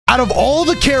Out of all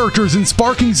the characters in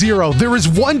Sparking Zero, there is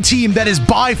one team that is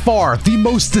by far the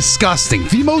most disgusting,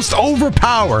 the most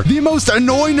overpowered, the most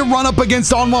annoying to run up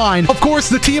against online. Of course,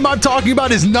 the team I'm talking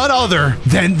about is none other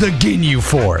than the Ginyu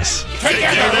Force.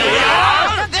 Together we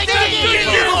are the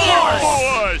Ginyu Force!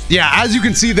 Yeah, as you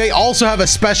can see, they also have a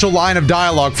special line of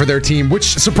dialogue for their team,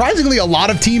 which surprisingly a lot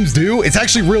of teams do. It's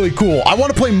actually really cool. I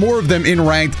want to play more of them in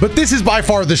ranked, but this is by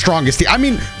far the strongest team. I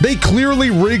mean, they clearly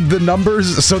rigged the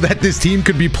numbers so that this team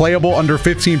could be playable under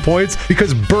 15 points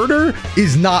because Burter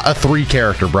is not a 3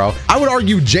 character, bro. I would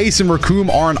argue Jeice and Recoome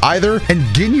aren't either, and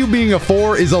Ginyu being a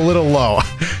 4 is a little low.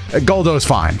 Guldo's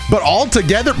fine. But all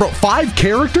together, bro, 5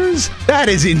 characters? That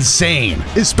is insane,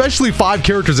 especially 5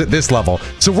 characters at this level.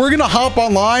 So we're gonna hop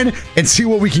online and see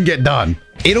what we can get done.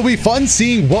 It'll be fun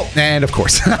seeing what, and of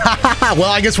course, well,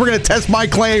 I guess we're gonna test my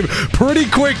claim pretty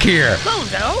quick here.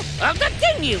 Guldo of the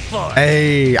Ginyu Force.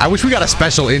 Hey, I wish we got a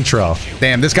special intro.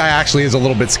 Damn, this guy actually is a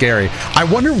little bit scary. I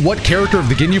wonder what character of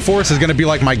the Ginyu Force is gonna be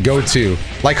like my go-to.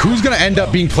 Like, who's gonna end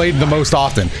up being played the most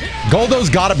often? Guldo's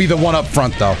gotta be the one up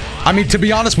front, though. I mean, to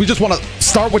be honest, we just wanna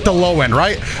start with the low end,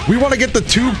 right? We wanna get the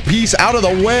 2-piece out of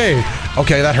the way.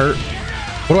 Okay, that hurt.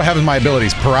 What do I have in my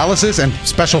abilities? Paralysis and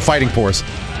special fighting force.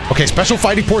 Okay, special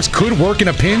fighting force could work in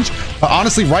a pinch, but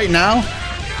honestly, right now,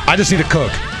 I just need to cook.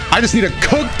 I just need to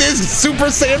cook this Super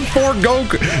Saiyan 4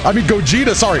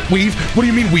 Gogeta, sorry, weave. What do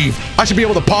you mean weave? I should be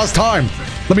able to pause time.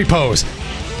 Let me pose.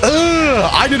 Ugh,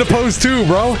 I did a pose too,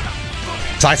 bro.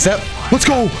 Side step, let's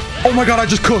go. Oh my God, I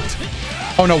just cooked.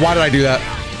 Oh no, why did I do that?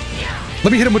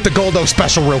 Let me hit him with the Guldo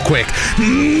special real quick.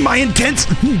 My intense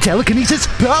telekinesis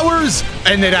powers.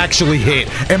 And it actually hit.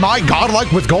 Am I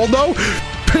godlike with Guldo?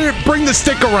 Bring the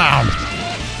stick around.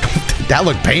 That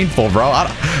looked painful, bro.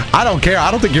 I don't care.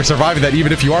 I don't think you're surviving that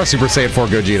even if you are Super Saiyan 4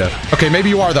 Gogeta. Okay, maybe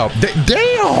you are though.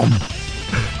 Damn.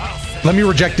 Let me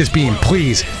reject this beam,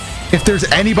 please. If there's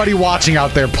anybody watching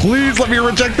out there, please let me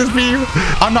reject this beam.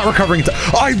 I'm not recovering.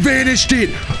 I vanished it.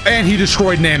 And he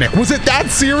destroyed Namek. Was it that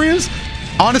serious?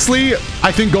 Honestly,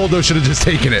 I think Guldo should have just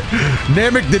taken it.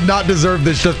 Namek did not deserve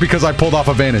this just because I pulled off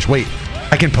a vanish. Wait,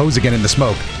 I can pose again in the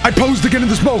smoke. I posed again in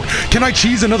the smoke. Can I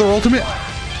cheese another ultimate?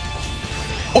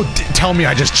 Oh, tell me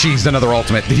I just cheesed another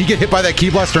ultimate. Did he get hit by that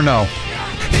Ki Blast or no?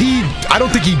 I don't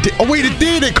think he did. Oh, wait, it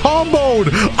did. It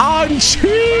comboed. I'm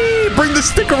cheap. Bring the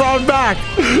stick around back.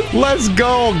 Let's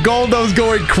go. Guldo's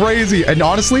going crazy. And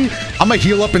honestly, I'm going to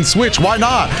heal up and switch. Why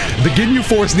not? The Ginyu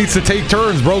Force needs to take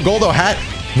turns, bro. Guldo had...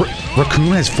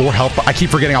 Recoome has 4 health. I keep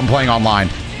forgetting I'm playing online.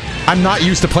 I'm not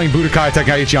used to playing Budokai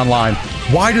Tenkaichi online.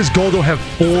 Why does Guldo have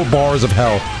 4 bars of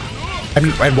health? I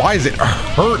mean, and why is it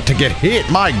hurt to get hit?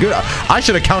 My God, I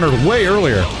should have countered way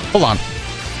earlier. Hold on.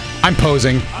 I'm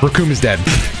posing. Recoome is dead.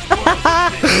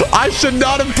 I should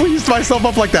not have pleased myself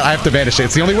up like that. I have to vanish it.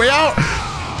 It's the only way out.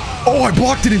 Oh, I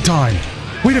blocked it in time.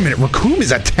 Wait a minute. Recoome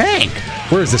is a tank.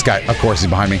 Where is this guy? Of course, he's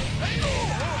behind me.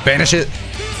 Vanish it.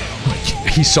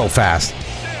 He's so fast.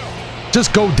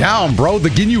 Just go down, bro. The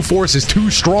Ginyu Force is too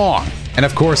strong. And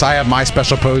of course, I have my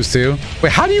special pose too.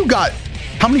 Wait, how do you got...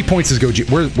 How many points is Goji?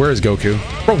 Where is Goku?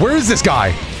 Bro, where is this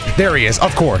guy? There he is,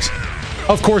 of course.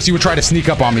 Of course you would try to sneak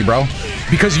up on me, bro.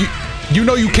 Because you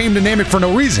know you came to Namek for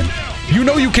no reason. You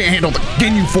know you can't handle the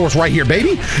Ginyu Force right here,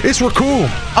 baby. It's Recoome.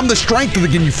 I'm the strength of the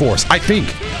Ginyu Force, I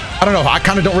think. I don't know. I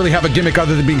kind of don't really have a gimmick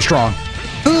other than being strong.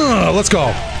 Let's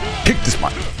go. Kick this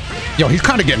one. Yo, he's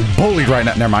kind of getting bullied right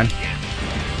now. Never mind.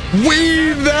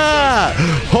 Weave that!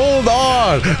 Hold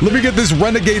on. Let me get this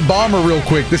Renegade Bomber real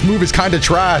quick. This move is kind of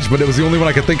trash, but it was the only one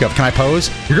I could think of. Can I pose?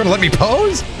 You're going to let me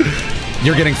pose?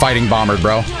 You're getting fighting bombered,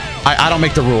 bro. I don't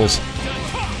make the rules.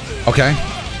 Okay.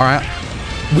 All right.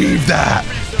 Weave that.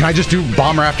 Can I just do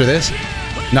bomber after this?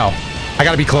 No. I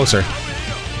got to be closer.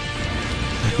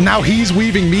 Now he's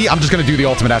weaving me. I'm just going to do the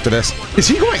ultimate after this. Is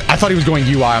he going? I thought he was going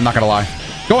UI. I'm not going to lie.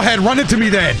 Go ahead. Run it to me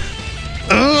then.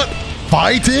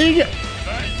 Fighting?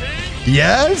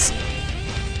 Yes.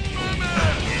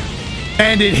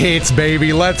 And it hits,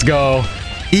 baby. Let's go.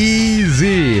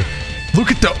 Easy. Look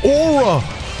at the aura.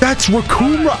 That's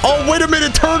Recoome. Oh, wait a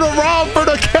minute. Turn around for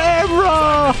the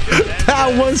camera.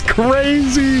 That was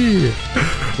crazy.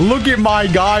 Look at my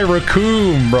guy,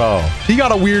 Recoome, bro. He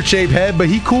got a weird shaped head, but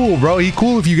he cool, bro. He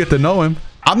cool if you get to know him.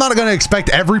 I'm not going to expect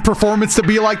every performance to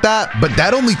be like that, but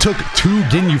that only took 2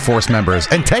 Ginyu Force members.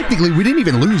 And technically, we didn't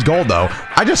even lose Guldo.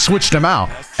 I just switched him out.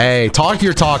 Hey, talk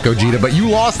your talk, Gogeta, but you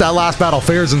lost that last battle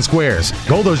fairs and squares.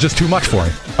 Guldo's just too much for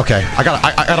me. Okay, I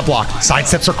gotta block. Side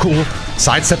steps are cool.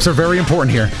 Side steps are very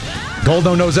important here.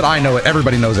 Guldo knows it. I know it.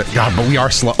 Everybody knows it. God, but we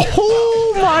are slow.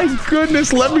 Oh my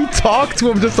goodness. Let me talk to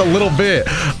him just a little bit.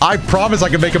 I promise I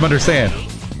can make him understand.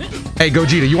 Hey,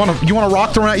 Gogeta, you want to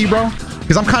rock thrown at you, bro?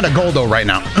 because I'm kind of Guldo right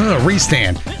now.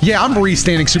 Restand. Yeah, I'm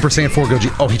restanding Super Saiyan 4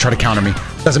 Gogeta. Oh, he tried to counter me.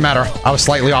 Doesn't matter. I was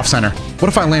slightly off center. What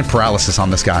if I land paralysis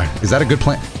on this guy? Is that a good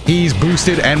plan? He's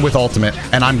boosted and with ultimate,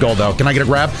 and I'm Guldo. Can I get a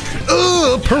grab?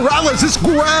 Paralysis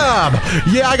grab.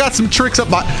 Yeah, I got some tricks up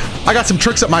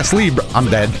my sleeve. I'm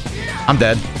dead. I'm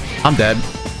dead. I'm dead.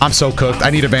 I'm so cooked. I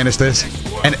need to vanish this,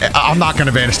 and I'm not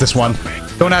gonna vanish this one.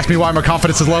 Don't ask me why my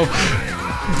confidence is low.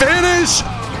 Vanish.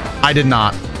 I did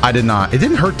not. I did not. It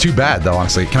didn't hurt too bad though,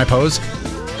 honestly. Can I pose?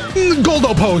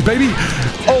 Guldo pose, baby.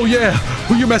 Oh yeah.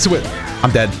 Who you messing with?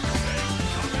 I'm dead.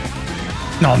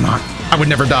 No, I'm not. I would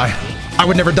never die. I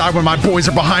would never die when my boys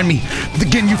are behind me. The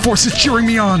Ginyu force is cheering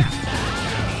me on.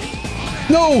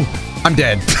 No, I'm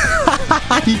dead.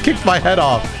 He kicked my head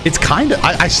off. It's kind of,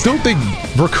 I still think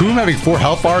Recoome having 4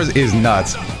 health bars is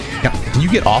nuts. Can you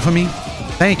get off of me?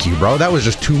 Thank you, bro. That was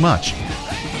just too much.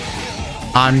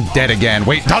 I'm dead again.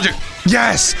 Wait, dodge it.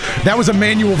 Yes! That was a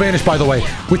manual vanish, by the way.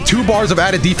 With 2 bars of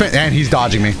added defense, and he's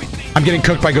dodging me. I'm getting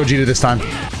cooked by Gogeta this time.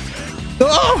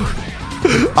 Oh!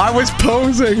 I was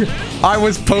posing. I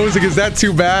was posing. Is that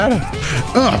too bad?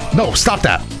 No, stop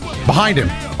that. Behind him.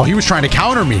 Oh, he was trying to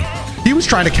counter me. He was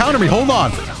trying to counter me. Hold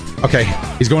on. Okay,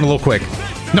 he's going a little quick.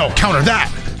 No, counter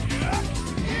that.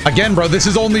 Again, bro, this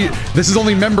is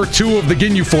only member 2 of the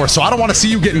Ginyu Force, so I don't want to see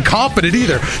you getting confident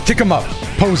either. Kick him up.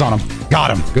 Pose on him.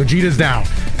 Got him. Gogeta's down.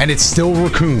 And it's still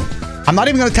Recoome. I'm not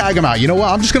even going to tag him out. You know what?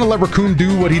 I'm just going to let Recoome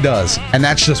do what he does. And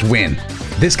that's just win.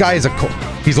 This guy is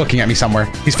he's looking at me somewhere.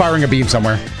 He's firing a beam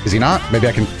somewhere. Is he not? Maybe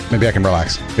I can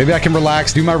relax. Maybe I can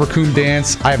relax, do my Recoome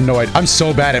dance. I have no idea. I'm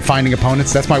so bad at finding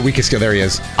opponents. That's my weakest skill. There he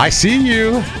is. I see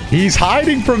you. He's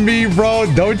hiding from me,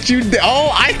 bro. Don't you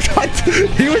oh, I thought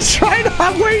he was trying to,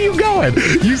 where are you going?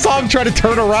 You saw him try to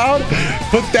turn around?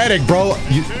 Pathetic, bro.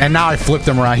 And now I flipped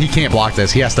him around. He can't block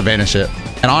this. He has to vanish it.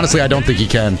 And honestly, I don't think he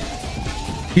can.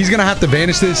 He's gonna have to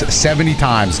vanish this 70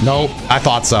 times. Nope, I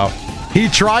thought so. He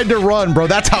tried to run, bro.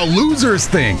 That's how losers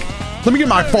think. Let me get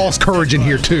my false courage in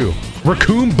here, too.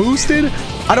 Recoome boosted?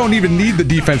 I don't even need the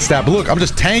defense stat. But look, I'm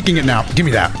just tanking it now. Give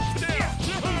me that.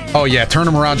 Oh, yeah. Turn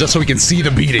him around just so we can see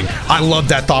the beating. I love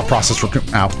that thought process,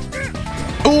 Recoome. Ow.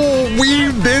 Oh,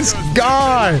 weave this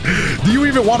guy. Do you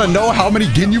even want to know how many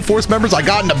Ginyu Force members I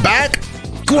got in the back?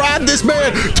 Grab this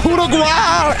man to the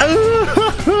ground.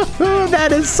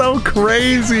 That is so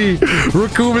crazy.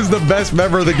 Recoome is the best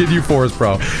member of the Ginyu Force,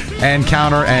 bro. And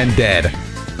counter and dead.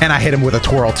 And I hit him with a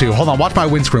twirl too. Hold on, watch my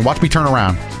windscreen. Watch me turn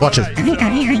around. Watch it.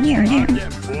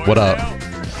 What up?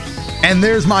 And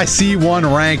there's my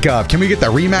C1 rank up. Can we get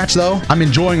that rematch though? I'm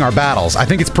enjoying our battles. I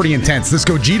think it's pretty intense. This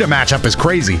Gogeta matchup is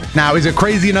crazy. Now, is it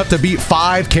crazy enough to beat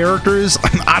 5 characters?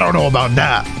 I don't know about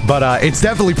that, but it's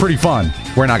definitely pretty fun.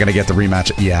 We're not gonna get the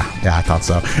rematch. Yeah, I thought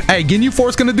so. Hey, Ginyu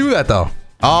Force gonna do that though.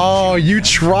 Oh, you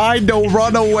tried to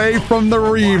run away from the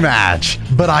rematch,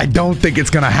 but I don't think it's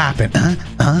gonna happen.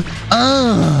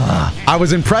 I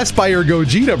was impressed by your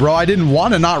Gogeta, bro. I didn't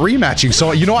want to not rematch you,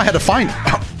 so you know I had to find.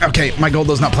 Okay, my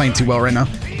Guldo's not playing too well right now.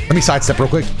 Let me sidestep real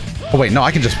quick. Oh wait, no,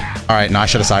 I can just. All right, no, I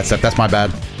should have sidestepped. That's my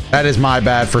bad. That is my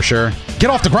bad for sure. Get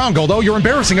off the ground, Guldo. You're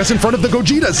embarrassing us in front of the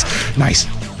Gogetas. Nice.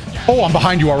 Oh, I'm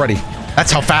behind you already.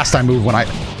 That's how fast I move when I...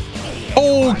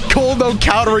 Oh, Guldo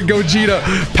countering Gogeta.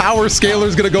 Power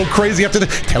scaler's gonna go crazy after the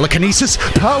telekinesis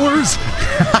powers.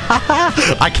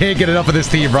 I can't get enough of this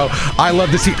team, bro. I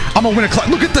love this team. I'm gonna win a class.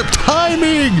 Look at the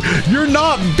timing. You're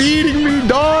not beating me,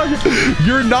 dog.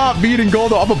 You're not beating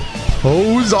Guldo. I'm gonna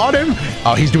pose on him.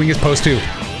 Oh, he's doing his pose too.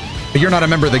 But you're not a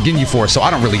member of the Ginyu Force, so I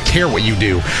don't really care what you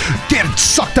do. Get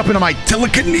sucked up into my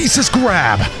telekinesis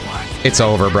grab. It's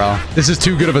over, bro. This is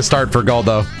too good of a start for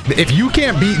Guldo. If you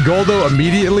can't beat Guldo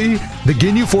immediately, the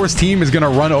Ginyu Force team is gonna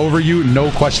run over you, no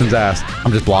questions asked.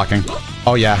 I'm just blocking.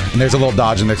 Oh yeah, and there's a little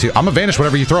dodge in there too. I'm gonna vanish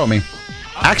whatever you throw at me.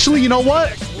 Actually, you know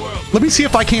what? Let me see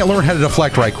if I can't learn how to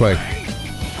deflect right quick.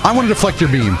 I want to deflect your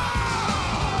beam.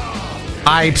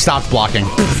 I stopped blocking.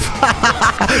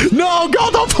 No,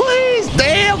 Guldo, please!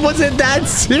 Damn, was it that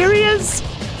serious?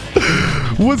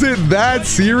 Was it that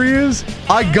serious?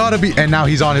 I gotta be... And now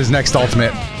he's on his next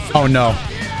ultimate. Oh, no.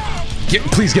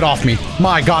 Please get off me.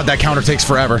 My God, that counter takes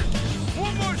forever.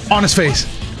 On his face.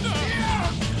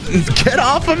 Get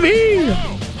off of me!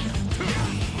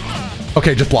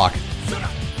 Okay, just block.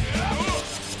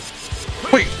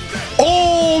 Wait.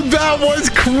 Oh, that was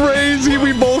crazy.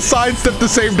 We both sidestepped the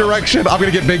same direction. I'm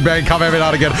gonna get Big Bang. Come at me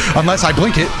out again. Unless I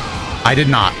blink it. I did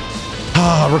not.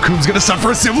 Ah, Recoome's gonna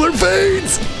suffer a similar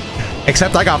fate.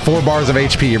 Except I got 4 bars of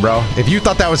HP, bro. If you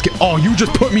thought that was... Oh, you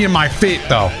just put me in my fit,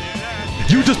 though.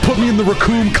 You just put me in the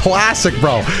Recoome Classic,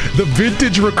 bro. The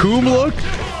vintage Recoome look.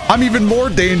 I'm even more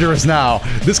dangerous now.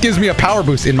 This gives me a power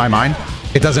boost in my mind.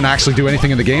 It doesn't actually do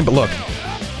anything in the game, but look.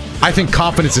 I think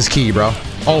confidence is key, bro.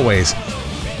 Always.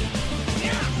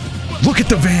 Look at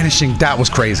the vanishing. That was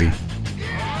crazy.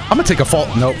 I'm gonna take a fall.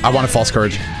 Nope, I want a false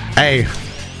courage. Hey.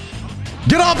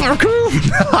 Get up,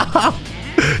 Recoome!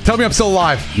 Tell me I'm still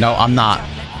alive. No, I'm not.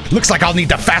 Looks like I'll need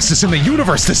the fastest in the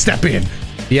universe to step in.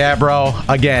 Yeah, bro.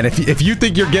 Again, if you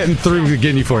think you're getting through the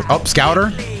Ginyu Force. Oh,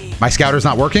 Scouter. My Scouter's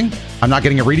not working. I'm not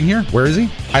getting a reading here. Where is he?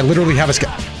 I literally have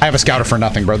a Scouter for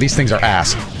nothing, bro. These things are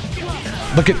ass.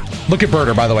 Look at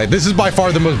Burter, by the way. This is by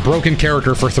far the most broken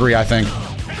character for 3, I think.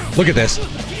 Look at this.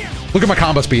 Look at my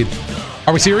combo speed.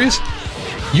 Are we serious?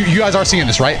 You guys are seeing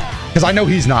this, right? Because I know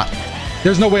he's not.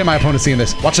 There's no way my opponent's seeing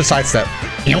this. Watch the sidestep.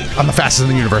 I'm the fastest in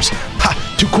the universe.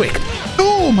 Ha! Too quick.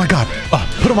 Oh my god.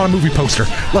 Put him on a movie poster.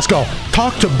 Let's go.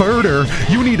 Talk to Burter.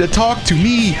 You need to talk to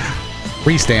me.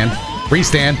 Restand.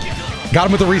 Restand. Got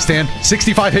him with a restand.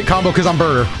 65 hit combo because I'm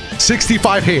Burter.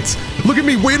 65 hits. Look at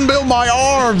me windmill my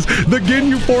arms. The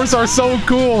Ginyu Force are so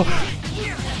cool.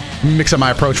 Mix up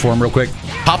my approach for him real quick.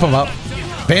 Pop him up.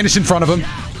 Vanish in front of him.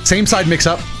 Same side mix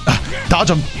up. Dodge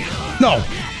him. No.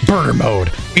 Burter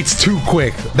mode. It's too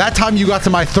quick. That time you got to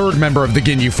my 3rd member of the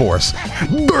Ginyu Force.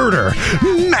 Burter.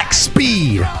 Max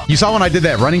speed. You saw when I did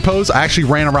that running pose? I actually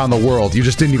ran around the world. You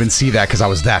just didn't even see that because I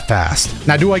was that fast.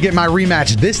 Now, do I get my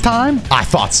rematch this time? I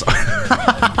thought so.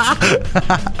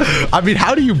 I mean,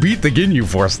 how do you beat the Ginyu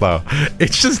Force, though?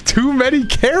 It's just too many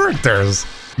characters.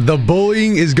 The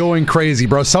bullying is going crazy,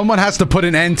 bro. Someone has to put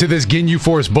an end to this Ginyu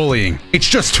Force bullying. It's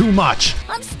just too much.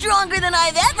 I'm stronger than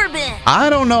I've ever been. I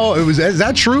don't know. Is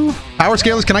that true? Power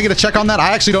scalers, can I get a check on that? I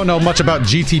actually don't know much about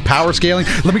GT power scaling.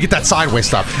 Let me get that sideways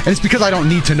stuff. And it's because I don't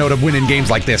need to know to win in games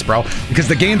like this, bro. Because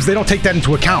the games, they don't take that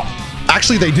into account.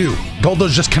 Actually, they do.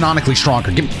 Guldo's just canonically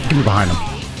stronger. Give me behind him.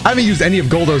 I haven't used any of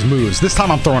Guldo's moves. This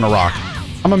time I'm throwing a rock.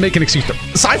 I'm gonna make an excuse to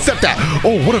sidestep that.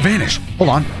 Oh, what a vanish. Hold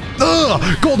on. Ugh,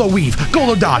 Guldo weave,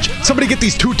 Guldo dodge. Somebody get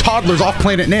these 2 toddlers off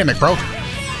planet Namek, bro.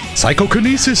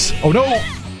 Psychokinesis. Oh no.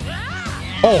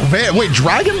 Oh man, wait,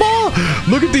 Dragon Ball?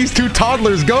 Look at these 2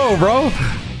 toddlers go, bro.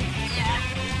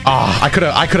 I could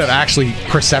have actually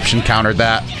perception countered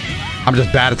that. I'm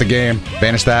just bad at the game.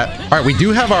 Banish that. All right, we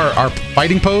do have our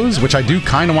fighting pose, which I do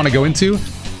kind of want to go into,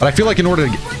 but I feel like in order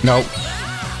to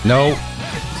no.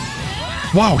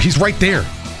 Wow, he's right there.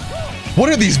 What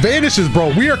are these vanishes,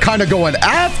 bro? We are kind of going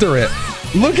after it.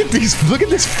 Look at this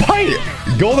fight.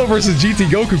 Guldo versus GT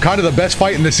Goku, kind of the best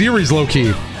fight in the series,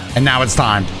 low-key. And now it's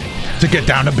time to get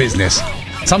down to business.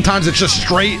 Sometimes it's just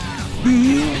straight.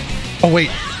 Oh, wait.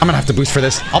 I'm going to have to boost for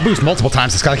this. I'll boost multiple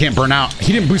times. This guy can't burn out.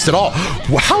 He didn't boost at all.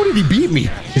 How did he beat me?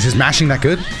 Is his mashing that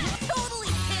good?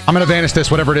 I'm going to vanish this,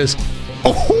 whatever it is.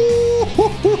 Oh!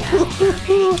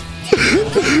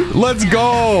 Let's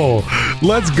go.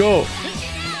 Let's go.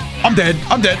 I'm dead.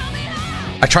 I'm dead.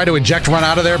 I tried to eject run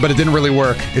out of there, but it didn't really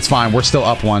work. It's fine. We're still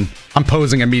up 1. I'm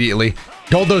posing immediately.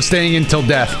 Guldo's staying in till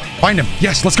death. Find him.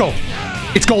 Yes, let's go.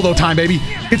 It's Guldo time, baby.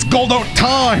 It's Guldo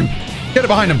time. Get it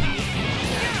behind him.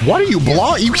 What do you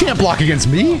block? You can't block against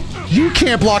me. You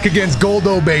can't block against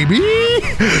Guldo, baby.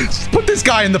 Put this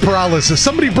guy in the paralysis.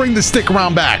 Somebody bring the stick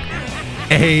around back.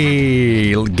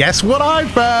 Hey, guess what I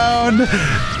found?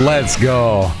 Let's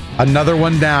go. Another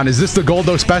one down. Is this the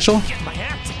Guldo special?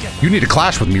 You need to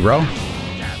clash with me, bro.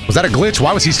 Was that a glitch?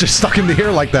 Why was he just stuck in the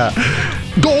air like that?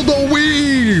 Guldo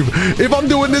weave! If I'm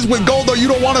doing this with Guldo, you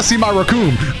don't want to see my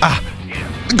Recoome.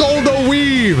 Guldo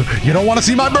weave! You don't want to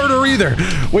see my Burter either.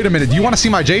 Wait a minute. Do you want to see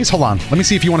my Jeice? Hold on. Let me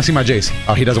see if you want to see my Jeice.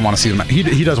 Oh, he doesn't want to see my...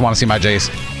 He does want to see my Jeice.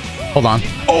 Hold on.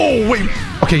 Oh, wait.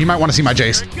 Okay, he might want to see my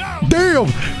Jeice. Damn!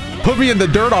 Put me in the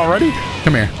dirt already?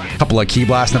 Come here. Couple of key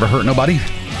blasts never hurt nobody.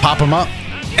 Pop him up.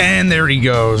 And there he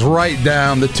goes, right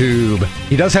down the tube.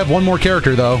 He does have one more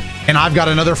character, though. And I've got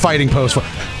another fighting pose.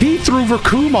 He threw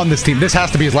Recoome on this team. This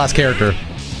has to be his last character.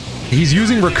 He's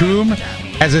using Recoome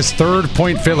as his 3rd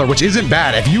point filler, which isn't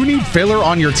bad. If you need filler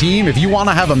on your team, if you want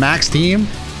to have a max team,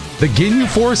 the Ginyu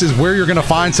Force is where you're going to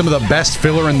find some of the best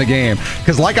filler in the game.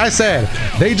 Because like I said,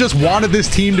 they just wanted this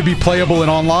team to be playable in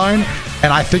online,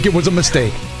 and I think it was a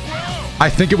mistake. I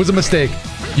think it was a mistake.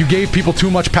 You gave people too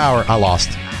much power. I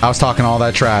lost. I was talking all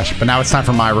that trash, but now it's time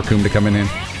for my Recoome to come in.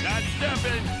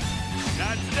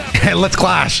 Let's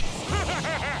clash.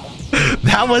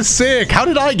 That was sick. How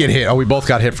did I get hit? Oh, we both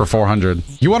got hit for 400.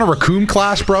 You want a Recoome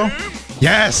clash, bro?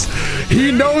 Yes.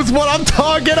 He knows what I'm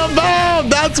talking about.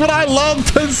 That's what I love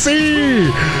to see.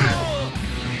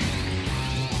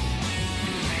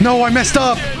 No, I messed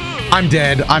up. I'm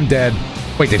dead. I'm dead.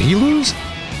 Wait, did he lose?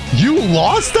 You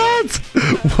lost that?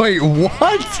 Wait,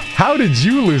 what? How did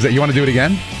you lose that? You want to do it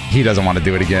again? He doesn't want to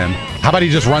do it again. How about he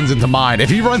just runs into mine? If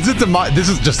he runs into mine, this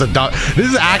is just a dumb. This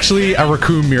is actually a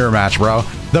Recoome mirror match, bro.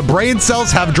 The brain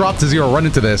cells have dropped to 0. Run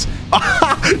into this.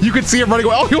 You could see him running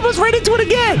away. Oh, he almost ran into it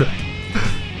again.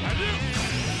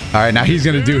 All right, now he's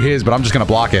going to do his, but I'm just going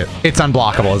to block it. It's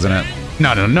unblockable, isn't it?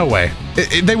 No way.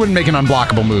 They wouldn't make an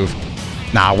unblockable move.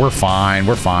 Nah, we're fine.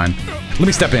 We're fine. Let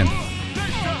me step in.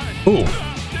 Ooh,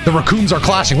 the Recoomes are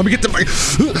clashing. Let me get to my...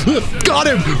 Got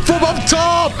him from up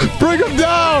top. Bring him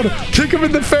down. Kick him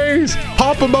in the face.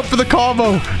 Pop him up for the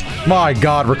combo. My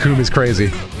God, Recoome is crazy.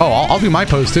 Oh, I'll do my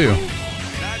pose too.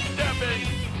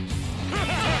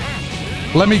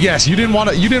 Let me guess. You didn't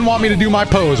want me to do my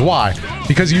pose. Why?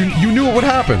 Because you knew it would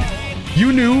happen.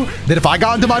 You knew that if I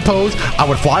got into my pose, I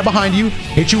would fly behind you,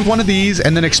 hit you with one of these,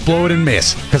 and then explode and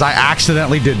miss. Because I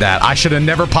accidentally did that. I should have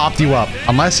never popped you up.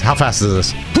 Unless, how fast is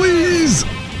this? Please!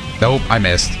 Nope, I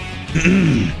missed.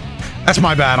 That's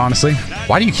my bad, honestly.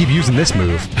 Why do you keep using this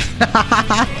move?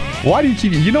 Why do you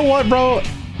keep... You know what, bro?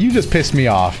 You just pissed me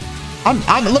off.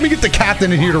 Let me get the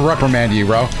captain in here to reprimand you,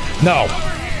 bro. No,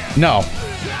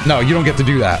 you don't get to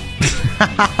do that.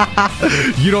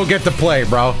 You don't get to play,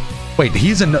 bro. Wait,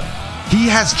 he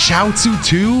has Chaozu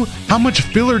too? How much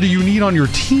filler do you need on your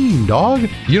team, dog?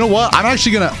 You know what? I'm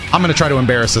gonna try to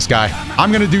embarrass this guy.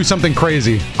 I'm gonna do something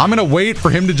crazy. I'm gonna wait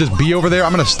for him to just be over there.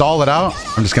 I'm gonna stall it out.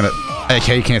 I'm just gonna...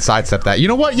 Okay, you can't sidestep that. You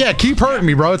know what? Yeah, keep hurting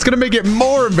me, bro. It's gonna make it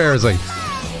more embarrassing.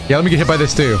 Yeah, let me get hit by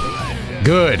this too.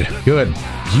 Good.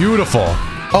 Beautiful.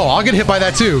 Oh, I'll get hit by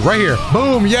that too. Right here.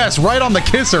 Boom. Yes, right on the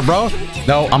kisser, bro.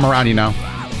 No, I'm around you now.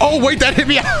 Oh, wait, that hit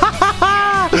me.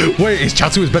 Wait, is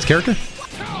Chaozu his best character?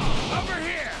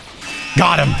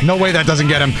 Got him. No way that doesn't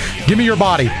get him. Give me your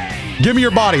body. Give me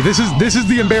your body. This is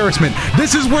the embarrassment.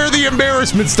 This is where the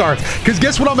embarrassment starts. Because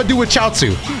guess what I'm going to do with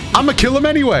Chaozu? I'm going to kill him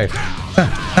anyway.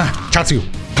 Chaozu,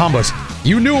 combos.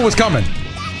 You knew it was coming.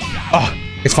 Oh,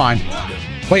 it's fine.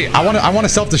 Wait, I want to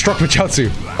self-destruct with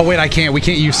Chaozu. Oh, wait, I can't. We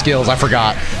can't use skills. I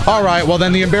forgot. All right, well,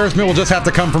 then the embarrassment will just have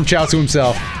to come from Chaozu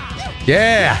himself.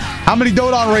 Yeah. How many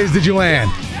Dodon rays did you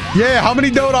land? Yeah, how many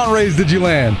Dodon rays did you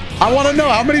land? I want to know.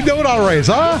 How many Dodon rays,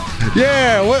 huh?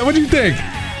 Yeah, what do you think?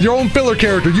 Your own filler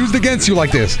character used against you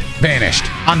like this. Vanished.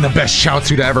 I'm the best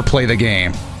Chaozu to ever play the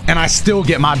game. And I still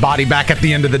get my body back at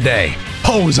the end of the day.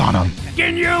 Pose on him.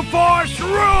 Ginyu Force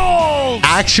rules!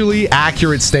 Actually,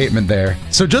 accurate statement there.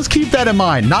 So just keep that in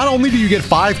mind. Not only do you get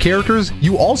 5 characters,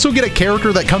 you also get a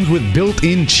character that comes with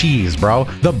built-in cheese, bro.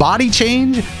 The body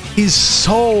change is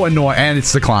so annoying. And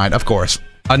it's declined, of course.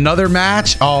 Another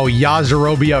match? Oh,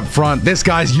 Yajirobe up front. This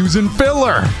guy's using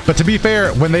filler. But to be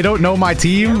fair, when they don't know my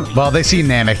team, well, they see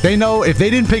Namek. They know if they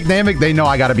didn't pick Namek, they know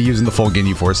I got to be using the full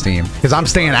Ginyu Force team because I'm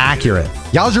staying accurate.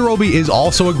 Yajirobe is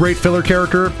also a great filler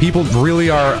character. People really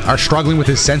are struggling with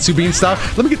his Sensu Bean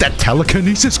stuff. Let me get that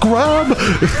telekinesis grab.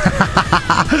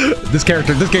 This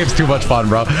game's too much fun,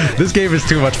 bro. This game is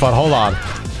too much fun. Hold on.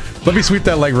 Let me sweep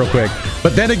that leg real quick.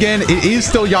 But then again, it is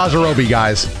still Yajirobe,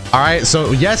 guys. All right, so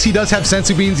yes, he does have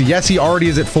Sensu Beans. Yes, he already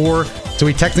is at 4, so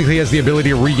he technically has the ability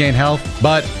to regain health.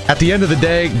 But at the end of the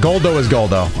day, Guldo is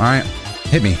Guldo, all right?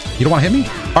 Hit me. You don't want to hit me?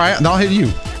 All right, then I'll hit you.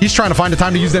 He's trying to find a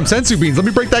time to use them Sensu Beans. Let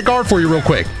me break that guard for you real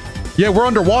quick. Yeah, we're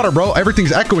underwater, bro.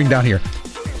 Everything's echoing down here.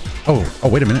 Oh,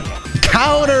 wait a minute.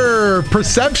 Counter!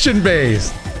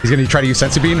 Perception-based. He's going to try to use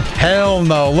Sensu Bean? Hell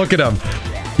no. Look at him.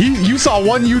 You saw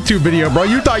one YouTube video, bro.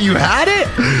 You thought you had it?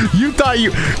 You thought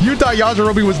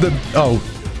Yajirobe was the... Oh.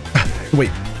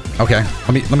 Wait. Okay.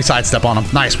 Let me sidestep on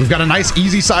him. Nice. We've got a nice,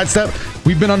 easy sidestep.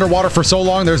 We've been underwater for so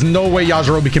long. There's no way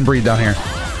Yajirobe can breathe down here.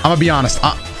 I'm going to be honest.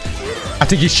 I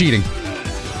think he's cheating.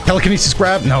 Telekinesis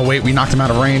grab. No, wait. We knocked him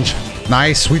out of range.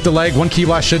 Nice. Sweep the leg. One Ki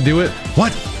Blast should do it.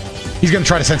 What? He's going to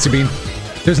try to Sensu Bean.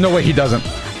 There's no way he doesn't.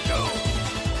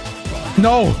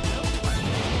 No.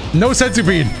 No Sensu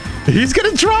Bean. He's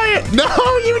gonna try it. No,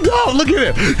 you don't. Look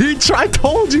at it. I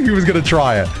told you he was gonna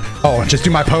try it. Oh, just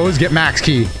do my pose. Get max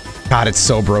key. God, it's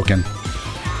so broken.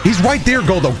 He's right there,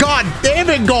 Guldo. God damn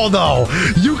it, Guldo.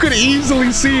 You could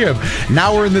easily see him.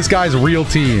 Now we're in this guy's real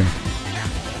team.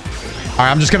 All right,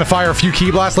 I'm just gonna fire a few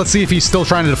Ki Blasts. Let's see if he's still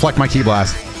trying to deflect my Ki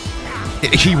Blast.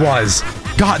 He was.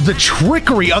 God, the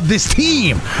trickery of this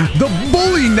team. The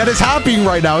bullying that is happening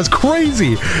right now is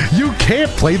crazy. You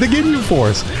can't play the Ginyu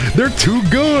Force. They're too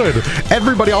good.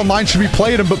 Everybody online should be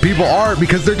playing them, but people aren't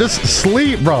because they're just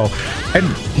asleep, bro.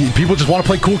 And people just want to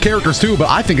play cool characters too, but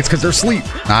I think it's because they're asleep.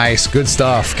 Nice, good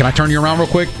stuff. Can I turn you around real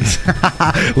quick?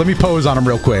 Let me pose on him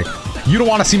real quick. You don't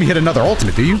want to see me hit another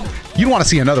ultimate, do you? You don't want to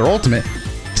see another ultimate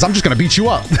because I'm just going to beat you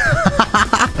up.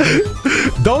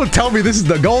 Don't tell me this is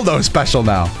the Guldo special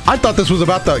now. I thought this was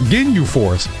about the Ginyu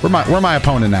Force. Where my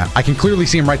opponent at? I can clearly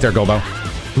see him right there, Guldo.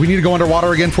 Do we need to go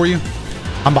underwater again for you?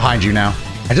 I'm behind you now.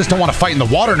 I just don't want to fight in the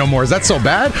water no more. Is that so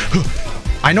bad?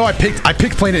 I know I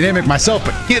picked playing at Namek myself,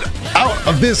 but get out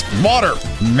of this water,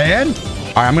 man.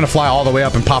 All right, I'm going to fly all the way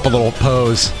up and pop a little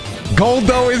pose.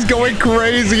 Guldo is going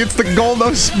crazy. It's the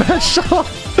Guldo special.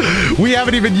 We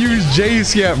haven't even used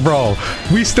Jeice yet, bro.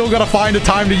 We still got to find a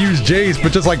time to use Jeice,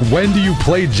 but just like, when do you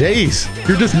play Jeice?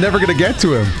 You're just never going to get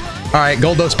to him. All right,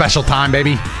 Guldo special time,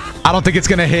 baby. I don't think it's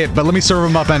going to hit, but let me serve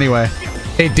him up anyway.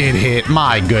 It did hit.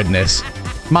 My goodness.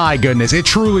 My goodness. It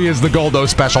truly is the Guldo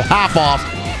special. Half off,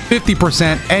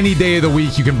 50%. Any day of the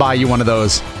week, you can buy you one of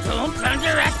those. Don't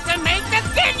underestimate the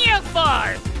Ginyu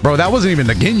force. Bro, that wasn't even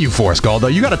the Ginyu force,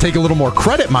 Guldo. You got to take a little more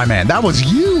credit, my man. That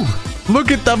was you.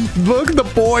 Look at them. Look at the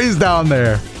boys down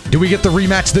there. Do we get the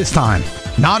rematch this time?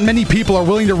 Not many people are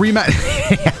willing to rematch.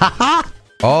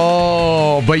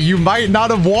 Oh, but you might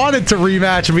not have wanted to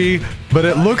rematch me, but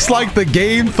it looks like the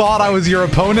game thought I was your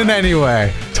opponent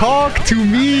anyway. Talk to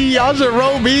me,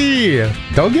 Yajirobe.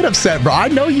 Don't get upset, bro. I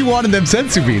know you wanted them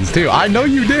sensu beans too. I know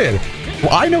you did.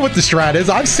 Well, I know what the strat is.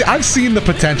 I've seen the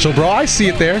potential, bro. I see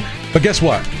it there. But guess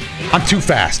what? I'm too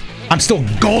fast. I'm still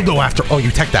Guldo after. Oh, you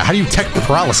tech that. How do you tech the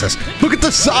paralysis? Look at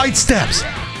the side steps.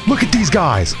 Look at these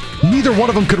guys. Neither one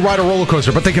of them could ride a roller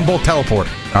coaster, but they can both teleport.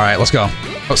 All right, let's go.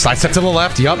 Oh, side step to the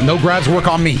left. Yup, no grabs work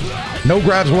on me. No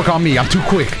grabs work on me. I'm too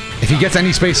quick. If he gets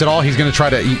any space at all, he's gonna try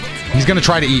to eat. He's gonna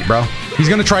try to eat, bro. He's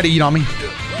gonna try to eat on me.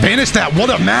 Vanish that. What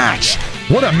a match.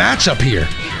 What a match up here.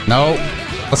 No.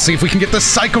 Let's see if we can get the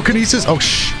psychokinesis. Oh,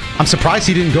 shh. I'm surprised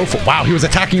he didn't go for. Wow, he was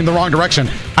attacking in the wrong direction.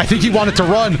 I think he wanted to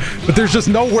run, but there's just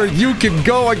nowhere you can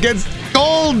go against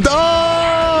Guldo.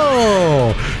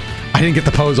 I didn't get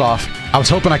the pose off. I was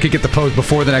hoping I could get the pose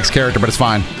before the next character, but it's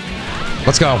fine.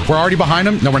 Let's go. We're already behind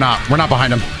him. No, we're not. We're not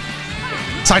behind him.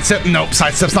 Sidestep. Nope.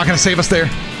 Sidestep's not going to save us there.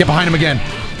 Get behind him again.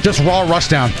 Just raw rush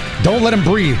down. Don't let him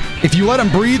breathe. If you let him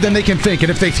breathe, then they can think. And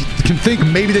if they can think,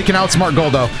 maybe they can outsmart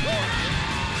Guldo.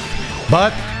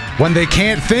 But when they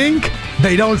can't think,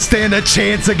 they don't stand a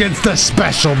chance against the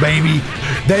special, baby.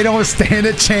 They don't stand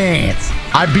a chance.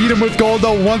 I beat him with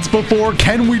Guldo once before.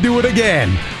 Can we do it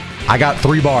again? I got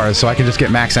 3 bars, so I can just get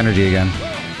max energy again.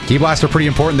 Ki blasts are pretty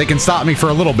important. They can stop me for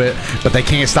a little bit, but they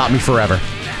can't stop me forever.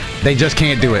 They just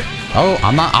can't do it. Oh,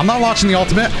 I'm not launching the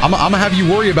ultimate. I'm gonna have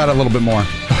you worry about it a little bit more.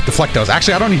 Deflect those.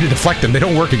 Actually, I don't need to deflect them. They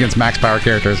don't work against max power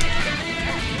characters.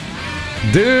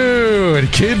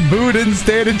 Dude, Kid Buu didn't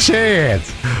stand a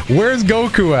chance. Where's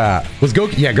Goku at? Was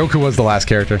Goku? Yeah, Goku was the last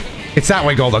character. It's that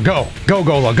way, Guldo. Go. Go,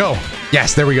 Guldo. Go.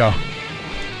 Yes, there we go.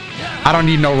 I don't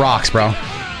need no rocks, bro.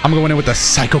 I'm going in with the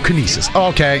psychokinesis.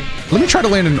 Okay. Let me try to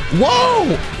land in.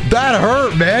 Whoa! That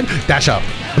hurt, man. Dash up.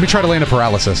 Let me try to land a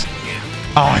paralysis.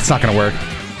 Oh, it's not going to work.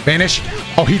 Vanish.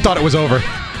 Oh, he thought it was over.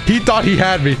 He thought he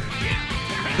had me.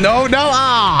 No, no.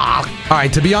 Ah! All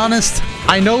right, to be honest,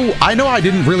 I know I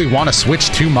didn't really want to switch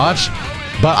too much,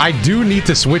 but I do need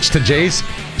to switch to Jeice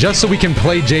just so we can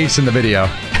play Jeice in the video.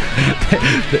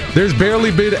 There's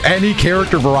barely been any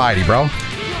character variety, bro.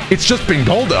 It's just been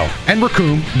Guldo and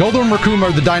Recoome. Guldo and Recoome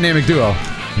are the dynamic duo,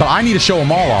 but I need to show them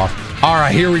all off. All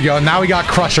right, here we go. Now we got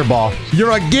Crusher Ball.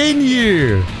 You're a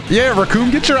Ginyu. Yeah,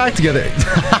 Recoome, get your act together.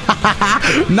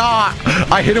 Nah,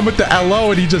 I hit him with the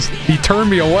LO and he turned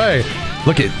me away.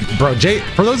 Look at, bro,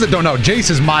 for those that don't know, Jeice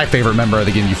is my favorite member of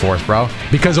the Ginyu Force, bro.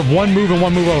 Because of one move and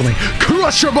one move only.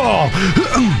 Crusher Ball!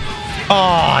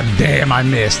 Oh, damn, I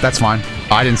missed. That's fine.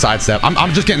 I didn't sidestep.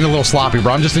 I'm just getting a little sloppy,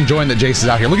 bro. I'm just enjoying that Jeice is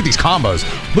out here. Look at these combos.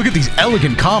 Look at these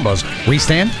elegant combos.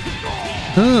 Restand?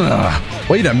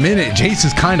 Wait a minute. Jeice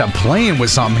is kind of playing with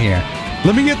something here.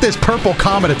 Let me get this purple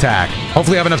comet attack.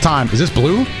 Hopefully I have enough time. Is this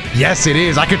blue? Yes, it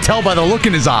is. I could tell by the look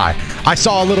in his eye. I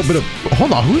saw a little bit of...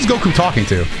 Hold on. Who's Goku talking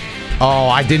to? Oh,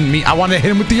 I didn't mean... I wanted to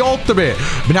hit him with the ultimate.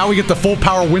 But now we get the full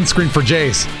power windscreen for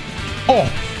Jeice. Oh.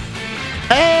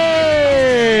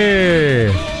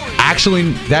 Hey!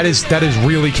 Actually, that is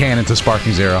really canon to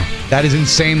Sparking Zero. That is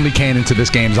insanely canon to this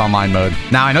game's online mode.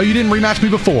 Now, I know you didn't rematch me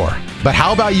before, but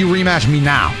how about you rematch me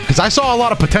now? Because I saw a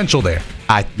lot of potential there.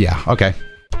 Yeah, okay.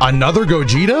 Another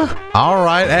Gogeta? All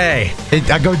right, hey.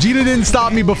 Gogeta didn't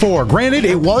stop me before. Granted,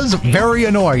 it was very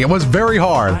annoying. It was very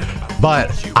hard.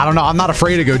 But I don't know. I'm not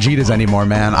afraid of Gogetas anymore,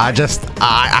 man. I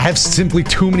have simply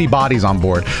too many bodies on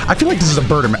board. I feel like this is a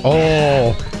Burter.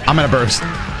 Oh, I'm gonna burst.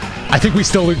 I think we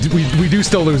do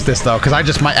still lose this though,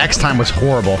 because my X time was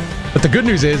horrible. But the good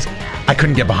news is I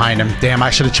couldn't get behind him. Damn, I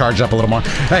should have charged up a little more.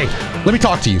 Hey, let me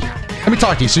talk to you.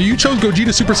 So you chose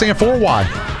Gogeta Super Saiyan 4? Why?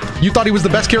 You thought he was the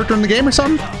best character in the game or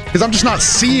something? Because I'm just not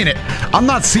seeing it. I'm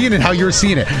not seeing it how you're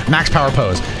seeing it. Max power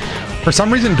pose. For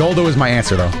some reason, Guldo is my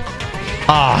answer though.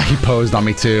 Ah, he posed on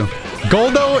me too.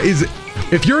 Guldo is...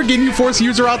 If you're a Ginyu Force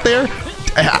user out there,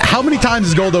 How many times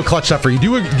has Guldo clutched up for you?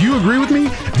 Do you agree with me?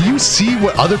 Do you see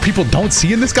what other people don't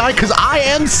see in this guy? Because I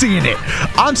am seeing it.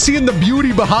 I'm seeing the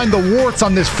beauty behind the warts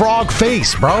on this frog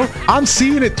face, bro. I'm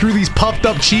seeing it through these puffed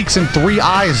up cheeks and 4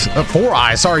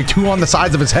 eyes, sorry, 2 on the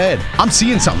sides of his head. I'm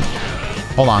seeing something.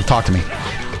 Hold on, talk to me.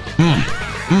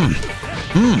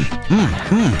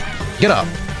 Get up.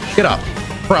 Get up.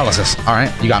 Paralysis. All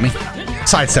right, you got me.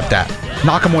 Sidestep that.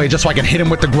 Knock him away just so I can hit him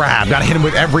with the grab. Gotta hit him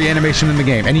with every animation in the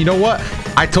game. And you know what?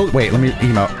 Wait, let me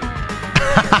emote.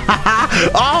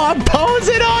 Oh, I'm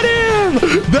posing on him!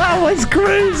 That was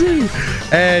crazy!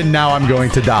 And now I'm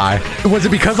going to die. Was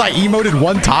it because I emoted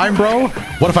one time, bro?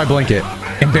 What if I blink it?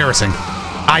 Embarrassing.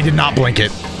 I did not blink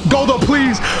it. Guldo,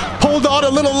 please! Hold on a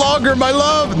little longer, my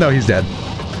love! No, he's dead.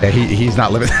 Yeah, he's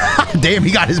not living. Damn,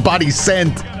 he got his body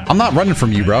sent. I'm not running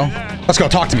from you, bro. Let's go,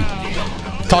 talk to me.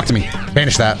 Talk to me.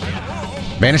 Vanish that.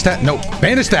 Vanish that? Nope.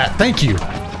 Vanish that. Thank you.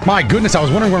 My goodness, I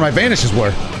was wondering where my vanishes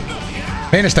were.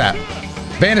 Vanish that.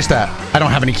 Vanish that. I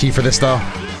don't have any key for this, though.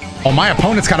 Oh, my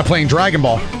opponent's kind of playing Dragon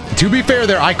Ball. To be fair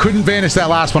there, I couldn't vanish that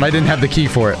last one. I didn't have the key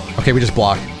for it. Okay, we just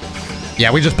block.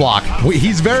 Yeah, we just block.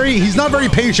 He's not very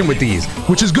patient with these,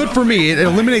 which is good for me. It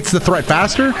eliminates the threat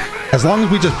faster. As long as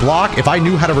we just block. If I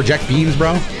knew how to reject beams,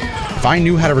 bro. If I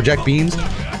knew how to reject beams.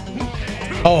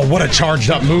 Oh, what a charged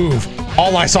up move.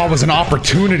 All I saw was an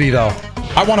opportunity, though.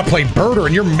 I want to play Burter,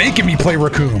 and you're making me play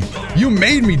Recoome. You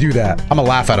made me do that. I'm gonna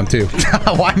laugh at him, too.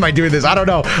 Why am I doing this? I don't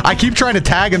know. I keep trying to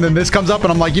tag, and then this comes up,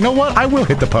 and I'm like, you know what? I will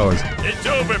hit the pose. It's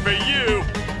over for you.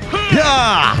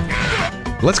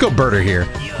 Yeah! Let's go Burter here.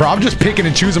 Bro, I'm just picking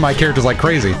and choosing my characters like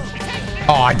crazy.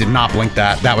 Oh, I did not blink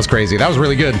that. That was crazy. That was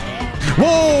really good.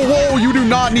 Whoa, whoa, you do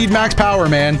not need max power,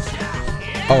 man.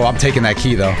 Oh, I'm taking that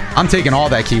key, though. I'm taking all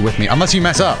that key with me, unless you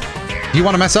mess up. Do you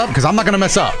want to mess up? Because I'm not going to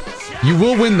mess up. You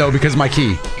will win, though, because of my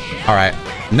key. All right.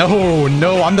 No,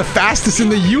 no, I'm the fastest in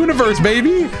the universe,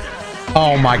 baby.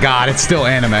 Oh, my God. It's still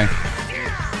anime.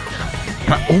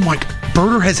 Oh, my...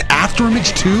 Burter has after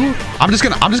image, too? I'm just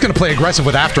gonna play aggressive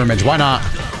with after image. Why not?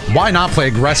 Why not play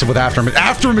aggressive with after image?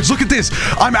 After image, look at this.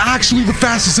 I'm actually the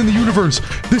fastest in the universe.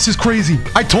 This is crazy.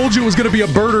 I told you it was gonna be a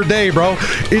Burter day, bro.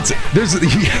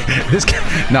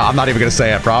 No, I'm not even gonna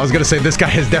say it, bro. I was gonna say this guy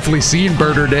has definitely seen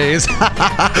Burter days.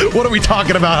 What are we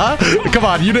talking about, huh? Come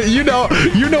on, you know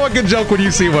a good joke when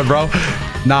you see one, bro.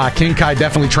 Nah, King Kai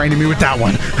definitely training me with that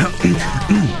one.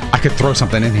 I could throw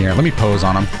something in here. Let me pose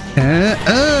on him.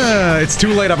 It's too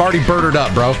late. I've already Burtered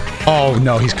up, bro. Oh,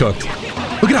 no, he's cooked.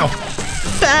 Look at how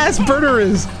fast Burter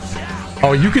is.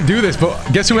 Oh, you could do this, but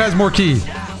guess who has more key?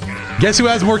 Guess who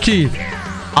has more key?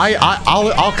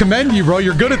 I'll commend you, bro.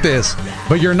 You're good at this,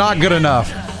 but you're not good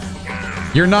enough.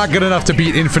 You're not good enough to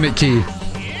beat infinite key.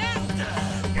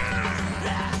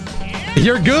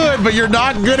 You're good, but you're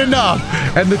not good enough.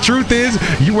 And the truth is,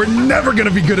 you were never going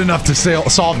to be good enough to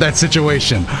solve that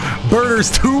situation.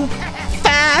 Burter's too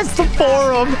fast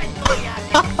for him.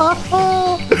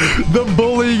 The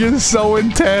bullying is so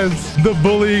intense. The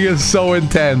bullying is so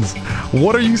intense.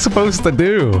 What are you supposed to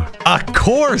do? Of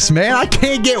course, man. I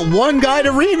can't get one guy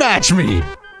to rematch me.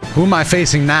 Who am I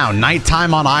facing now?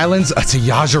 Nighttime on Islands? It's a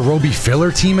Yajirobe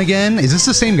filler team again? Is this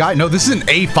the same guy? No, this is an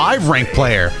A5 rank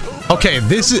player. Okay,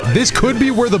 this could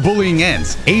be where the bullying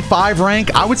ends. A5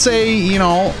 rank, I would say, you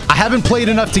know, I haven't played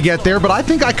enough to get there, but I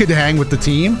think I could hang with the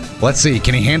team. Let's see,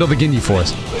 can he handle the Ginyu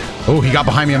Force? Oh, he got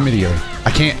behind me immediately.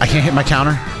 I can't hit my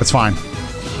counter. That's fine.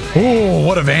 Oh,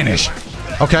 what a vanish.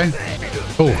 Okay.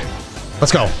 Oh,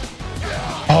 let's go.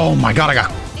 Oh my God,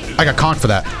 I got conked for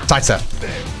that. Sidestep.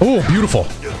 Oh, beautiful.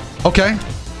 Okay.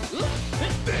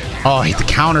 Oh, the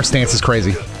counter stance is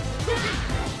crazy.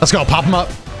 Let's go, pop him up.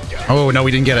 Oh, no, we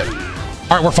didn't get it.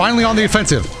 All right, we're finally on the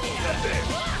offensive.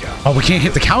 Oh, we can't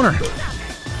hit the counter.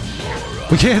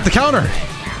 We can't hit the counter.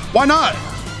 Why not?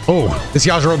 Oh, this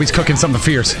Yajirobe's cooking something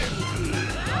fierce.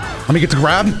 Let me get the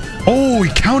grab. Oh,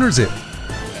 he counters it.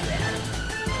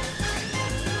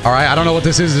 All right, I don't know what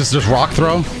this is. This is just rock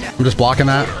throw. I'm just blocking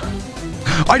that.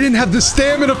 I didn't have the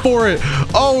stamina for it.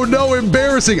 Oh, no,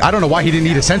 embarrassing. I don't know why he didn't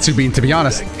need a Sensu Bean, to be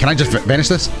honest. Can I just vanish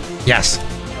this? Yes.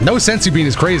 No Sensu Bean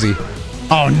is crazy.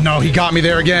 Oh, no, he got me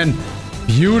there again.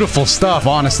 Beautiful stuff,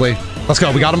 honestly. Let's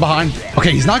go. We got him behind.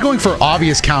 Okay, he's not going for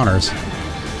obvious counters.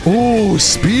 Ooh,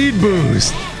 speed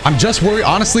boost. I'm just worried.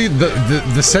 Honestly,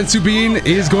 the Sensu Bean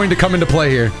is going to come into play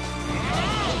here.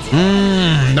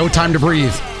 No time to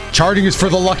breathe. Charging is for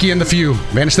the lucky and the few.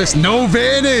 Vanish this. No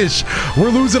vanish. We're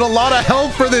losing a lot of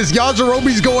health for this.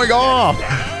 Yajirobe's going off.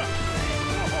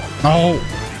 Oh,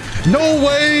 no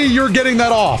way you're getting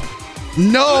that off.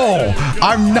 No,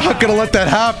 I'm not gonna let that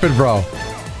happen, bro.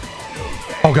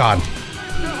 Oh God.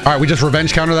 All right, we just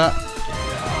revenge counter that.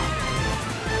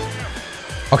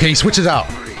 Okay, he switches out.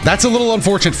 That's a little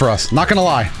unfortunate for us. Not gonna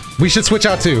lie. We should switch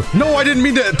out too. No, I didn't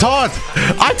mean to taunt.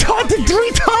 I taunted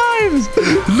 3 times.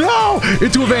 No,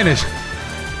 into a vanish.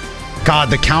 God,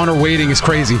 the counter waiting is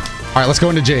crazy. All right, let's go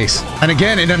into Jeice. And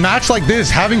again, in a match like this,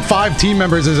 having 5 team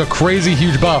members is a crazy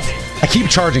huge buff. I keep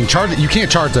charging. You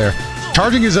can't charge there.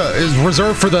 Charging is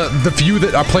reserved for the few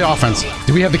that play offense.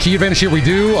 Do we have the key advantage here? We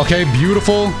do. Okay,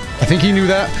 beautiful. I think he knew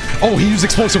that. Oh, he used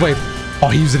explosive wave. Oh,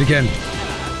 he used it again.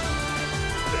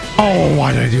 Oh,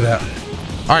 why did I do that?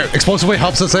 All right, explosive wave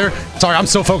helps us there. Sorry, I'm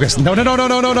so focused.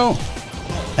 No.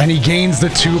 And he gains the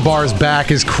 2 bars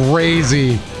back. Is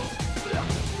crazy.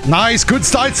 Nice, good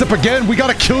sidestep again. We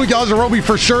gotta kill Yajirobe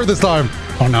for sure this time.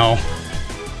 Oh no.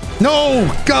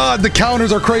 No, God, the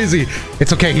counters are crazy.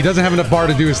 It's okay, he doesn't have enough bar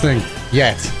to do his thing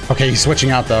yet. Okay, he's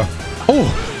switching out though. Oh,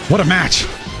 what a match.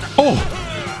 Oh,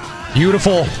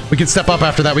 beautiful. We can step up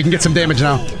after that. We can get some damage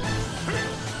now.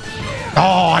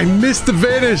 Oh, I missed the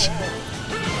vanish.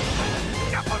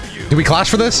 Do we clash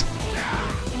for this?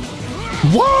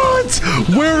 What?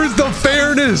 Where is the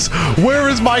fairness? Where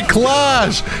is my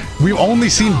clash? We've only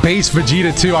seen base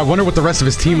Vegeta too. I wonder what the rest of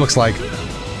his team looks like.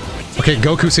 Okay,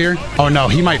 Goku's here. Oh no,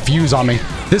 he might fuse on me.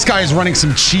 This guy is running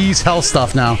some cheese hell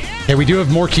stuff now. Okay, we do have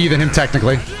more ki than him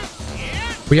technically.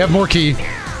 We have more ki,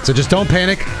 so just don't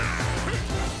panic.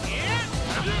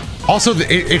 Also,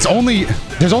 there's only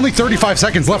 35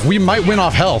 seconds left. We might win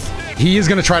off health. He is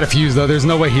gonna try to fuse though. There's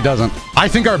no way he doesn't. I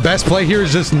think our best play here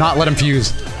is just not let him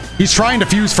fuse. He's trying to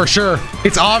fuse for sure.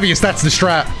 It's obvious that's the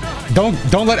strat.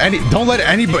 Don't let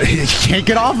anybody. He can't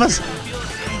get off us.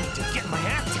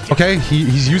 Okay,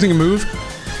 he's using a move,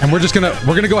 and we're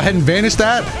gonna go ahead and vanish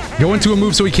that. Go into a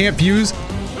move so he can't fuse.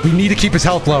 We need to keep his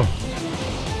health low.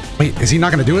 Wait, is he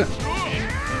not gonna do it?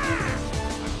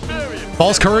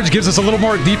 False courage gives us a little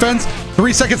more defense.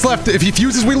 3 seconds left. If he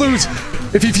fuses, we lose.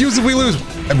 If he fuses, we lose.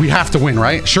 And we have to win,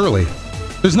 right? Surely.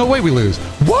 There's no way we lose.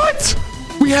 What?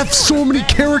 We have so many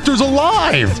characters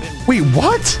alive. Wait,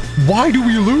 what? Why do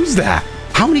we lose that?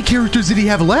 How many characters did he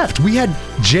have left? We had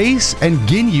Jeice and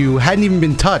Ginyu hadn't even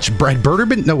been touched. Had Burter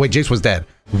been? No, wait, Jeice was dead.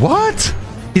 What?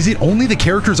 Is it only the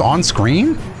characters on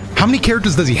screen? How many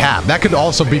characters does he have? That could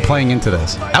also be playing into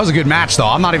this. That was a good match, though.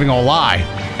 I'm not even gonna lie.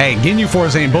 Hey, Ginyu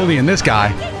Force ain't bullying this guy.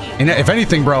 And if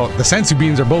anything, bro, the Sensu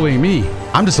Beans are bullying me.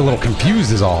 I'm just a little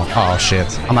confused is all. Oh,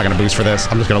 shit. I'm not gonna boost for this.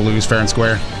 I'm just gonna lose fair and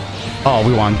square. Oh,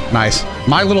 we won. Nice.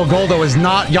 My little Guldo is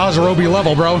not Yajirobe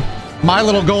level, bro. My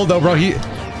little Guldo, bro,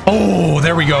 Oh,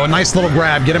 there we go. A nice little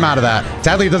grab. Get him out of that.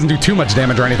 Sadly, it doesn't do too much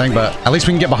damage or anything, but at least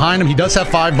we can get behind him. He does have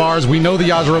 5 bars. We know the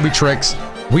Yajirobe tricks.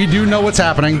 We do know what's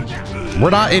happening. We're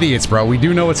not idiots, bro. We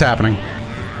do know what's happening.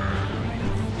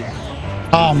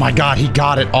 Oh my God, he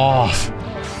got it off.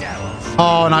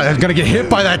 Oh, and I'm gonna get hit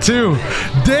by that too.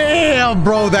 Damn,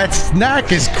 bro, that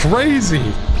snack is crazy.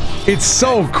 It's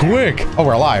so quick. Oh,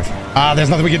 we're alive. There's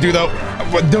nothing we can do though.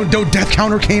 Death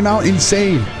counter came out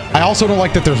insane. I also don't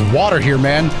like that there's water here,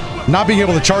 man. Not being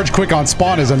able to charge quick on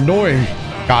spawn is annoying.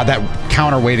 God, that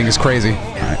counter waiting is crazy. All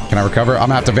right, can I recover? I'm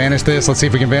gonna have to vanish this. Let's see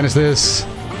if we can vanish this.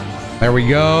 There we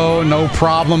go. No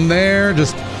problem there.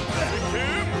 Just...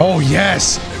 Oh,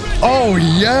 yes. Oh,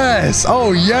 yes.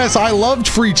 Oh, yes. I loved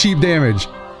free cheap damage.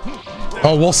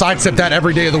 Oh, we'll sidestep that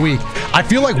every day of the week. I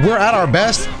feel like we're at our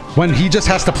best when he just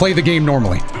has to play the game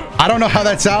normally. I don't know how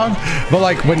that sounds, but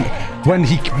like when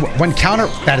counter...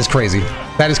 That is crazy.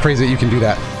 That is crazy that you can do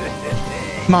that.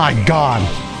 My God.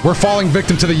 We're falling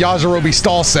victim to the Yajirobe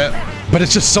stall set, but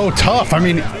it's just so tough. I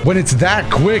mean, when it's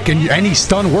that quick and any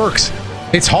stun works,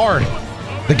 it's hard.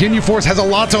 The Ginyu Force has a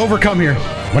lot to overcome here.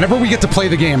 Whenever we get to play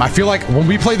the game, I feel like when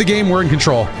we play the game, we're in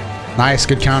control. Nice,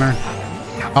 good counter.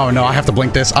 Oh no, I have to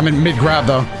blink this. I'm in mid-grab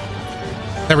though.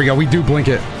 There we go, we do blink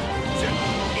it.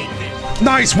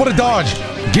 Nice, what a dodge.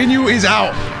 Ginyu is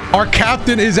out. Our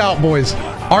captain is out, boys.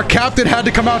 Our captain had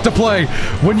to come out to play.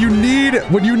 When you need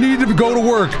to go to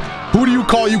work, who do you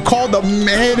call? You call the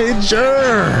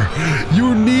manager.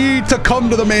 You need to come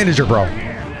to the manager, bro.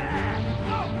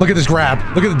 Look at this grab.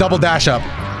 Look at the double dash up.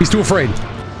 He's too afraid.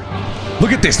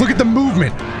 Look at this. Look at the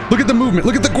movement. Look at the movement.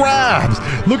 Look at the grabs.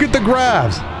 Look at the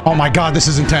grabs. Oh my God, this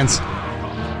is intense.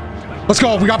 Let's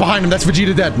go. We got behind him. That's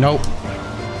Vegeta dead. Nope.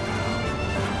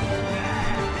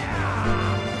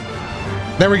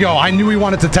 There we go. I knew he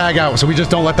wanted to tag out, so we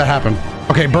just don't let that happen.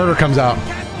 Okay, Burter comes out.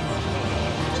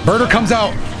 Burter comes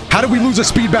out. How did we lose a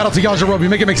speed battle to Yajirobe?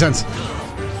 Make it make sense.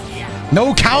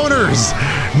 No counters.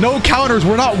 No counters.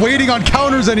 We're not waiting on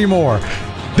counters anymore.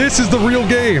 This is the real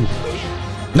game.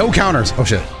 No counters. Oh,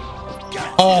 shit.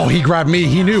 Oh, he grabbed me.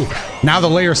 He knew. Now the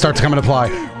layers start to come into play.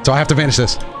 So I have to vanish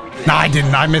this. Nah, I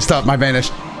didn't. I messed up my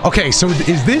vanish. Okay, so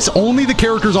is this only the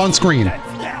characters on screen?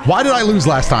 Why did I lose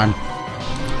last time?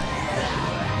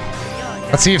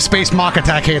 Let's see if Space Mach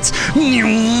attack hits.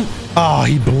 Oh,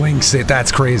 he blinks it.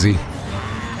 That's crazy.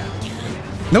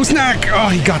 No snack. Oh,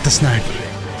 he got the snack.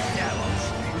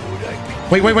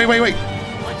 Wait.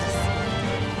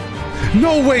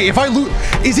 No way. If I lose,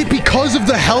 is it because of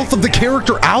the health of the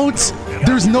character out?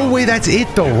 There's no way that's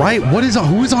it though, right?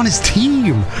 Who is on his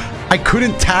team? I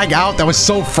couldn't tag out. That was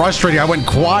so frustrating. I went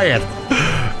quiet.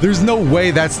 There's no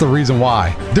way that's the reason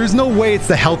why. There's no way it's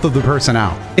the health of the person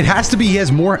out. It has to be he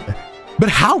has more. But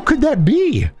how could that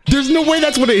be? There's no way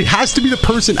that's what it has to be, the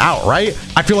person out, right?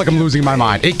 I feel like I'm losing my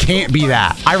mind. It can't be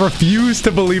that. I refuse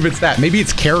to believe it's that. Maybe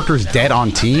it's characters dead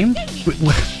on team?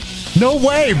 No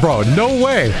way, bro. No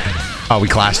way. Oh, we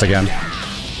clashed again.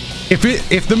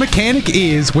 If the mechanic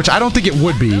is, which I don't think it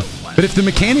would be, but if the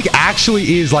mechanic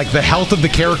actually is like the health of the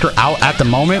character out at the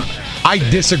moment, I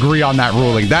disagree on that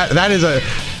ruling.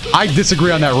 I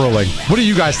disagree on that ruling. What do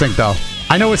you guys think though?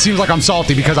 I know it seems like I'm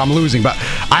salty because I'm losing, but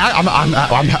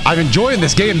I'm enjoying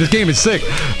this game. This game is sick,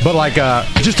 but like I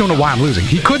just don't know why I'm losing.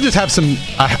 He could just have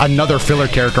another filler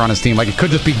character on his team. Like it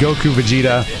could just be Goku,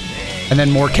 Vegeta, and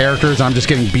then more characters. And I'm just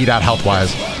getting beat out health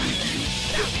wise.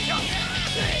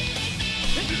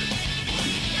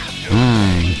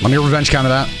 Let me revenge counter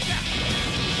that.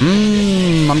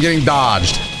 I'm getting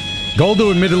dodged.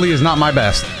 Guldo admittedly is not my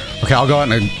best. Okay, I'll go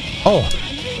out and... Oh,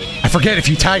 I forget if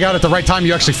you tag out at the right time,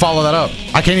 you actually follow that up.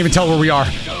 I can't even tell where we are.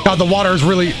 God, the water is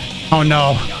really... Oh,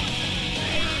 no.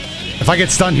 If I get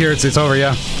stunned here, it's over,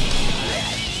 yeah.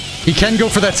 He can go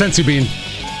for that sensu bean.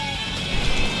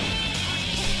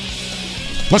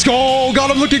 Let's go! Got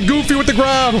him looking goofy with the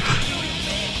grab.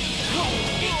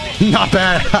 Not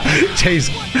bad.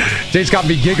 Jeice got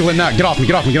me giggling now. Get off me,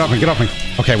 get off me, get off me, get off me.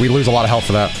 Okay, we lose a lot of health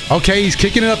for that. Okay, he's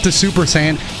kicking it up to Super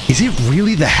Saiyan. Is it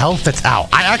really the health that's out?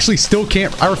 I actually still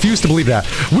can't. I refuse to believe that.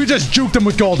 We just juked him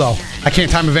with Guldo. I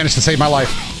can't time advantage to save my life.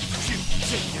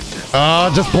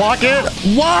 Just block it.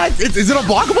 What? Is it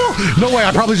unblockable? No way,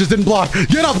 I probably just didn't block.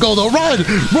 Get up, Guldo, run!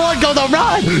 Run, Guldo,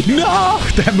 run! No!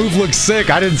 That move looks sick.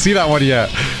 I didn't see that one yet.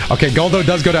 Okay, Guldo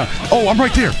does go down. Oh, I'm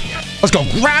right there. Let's go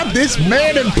grab this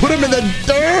man and put him in the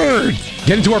dirt.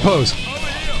 Get into our pose.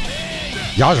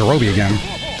 Yajirobe again.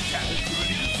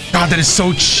 God, that is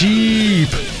so cheap.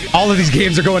 All of these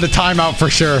games are going to timeout for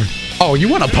sure. Oh, you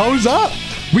want to pose up?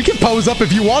 We can pose up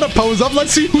if you want to pose up.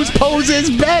 Let's see whose pose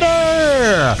is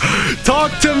better.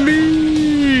 Talk to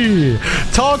me.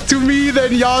 Talk to me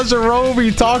then,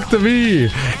 Yajirobe. Talk to me.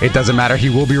 It doesn't matter. He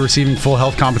will be receiving full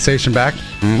health compensation back.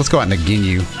 Let's go out into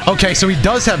Ginyu. Okay, so he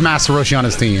does have Master Roshi on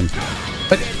his team.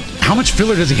 But how much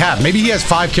filler does he have? Maybe he has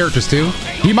 5 characters too?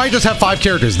 He might just have 5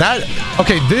 characters.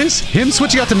 Him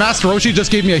switching out to Master Roshi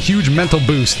just gave me a huge mental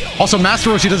boost. Also, Master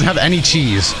Roshi doesn't have any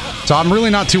cheese. So I'm really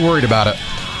not too worried about it.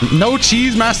 No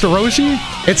cheese, Master Roshi?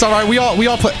 It's all right. We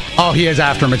all play. Oh, he is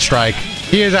after mid-strike.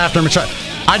 He is after mid-strike.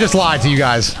 I just lied to you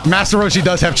guys. Master Roshi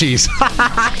does have cheese.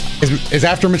 Is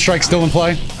after mid-strike still in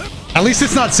play? At least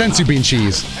it's not sensu bean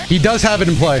cheese. He does have it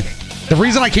in play. The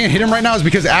reason I can't hit him right now is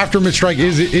because after mid-strike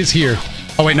is here.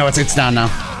 Oh wait, no, it's down now.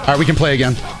 All right, we can play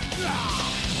again.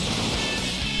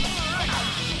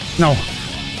 No,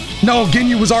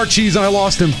 Ginyu was our cheese and I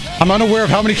lost him. I'm unaware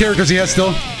of how many characters he has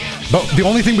still. But the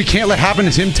only thing we can't let happen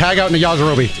is him tag out into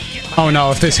Yajirobe. Oh no,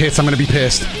 if this hits, I'm gonna be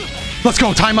pissed. Let's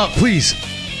go, time up, please.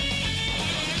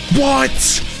 What?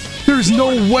 There's no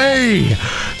way.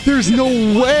 There's no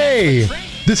way.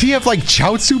 Does he have like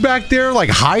Chaozu back there, like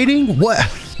hiding?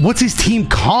 What's his team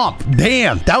comp?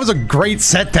 Damn, that was a great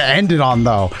set to end it on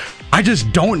though. I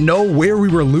just don't know where we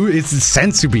were losing. It's the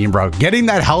sensu bean, bro. Getting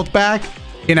that health back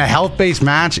in a health-based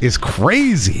match is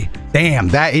crazy. Damn,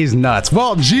 that is nuts.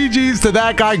 Well, GG's to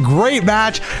that guy. Great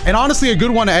match, and honestly a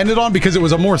good one to end it on because it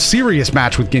was a more serious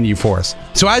match with Ginyu Force.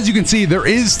 So as you can see, there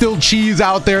is still cheese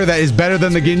out there that is better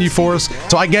than the Ginyu Force.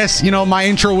 So I guess, you know, my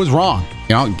intro was wrong.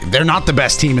 You know, they're not the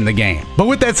best team in the game. But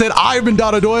with that said, I've been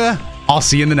Dotodoya. I'll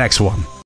see you in the next one.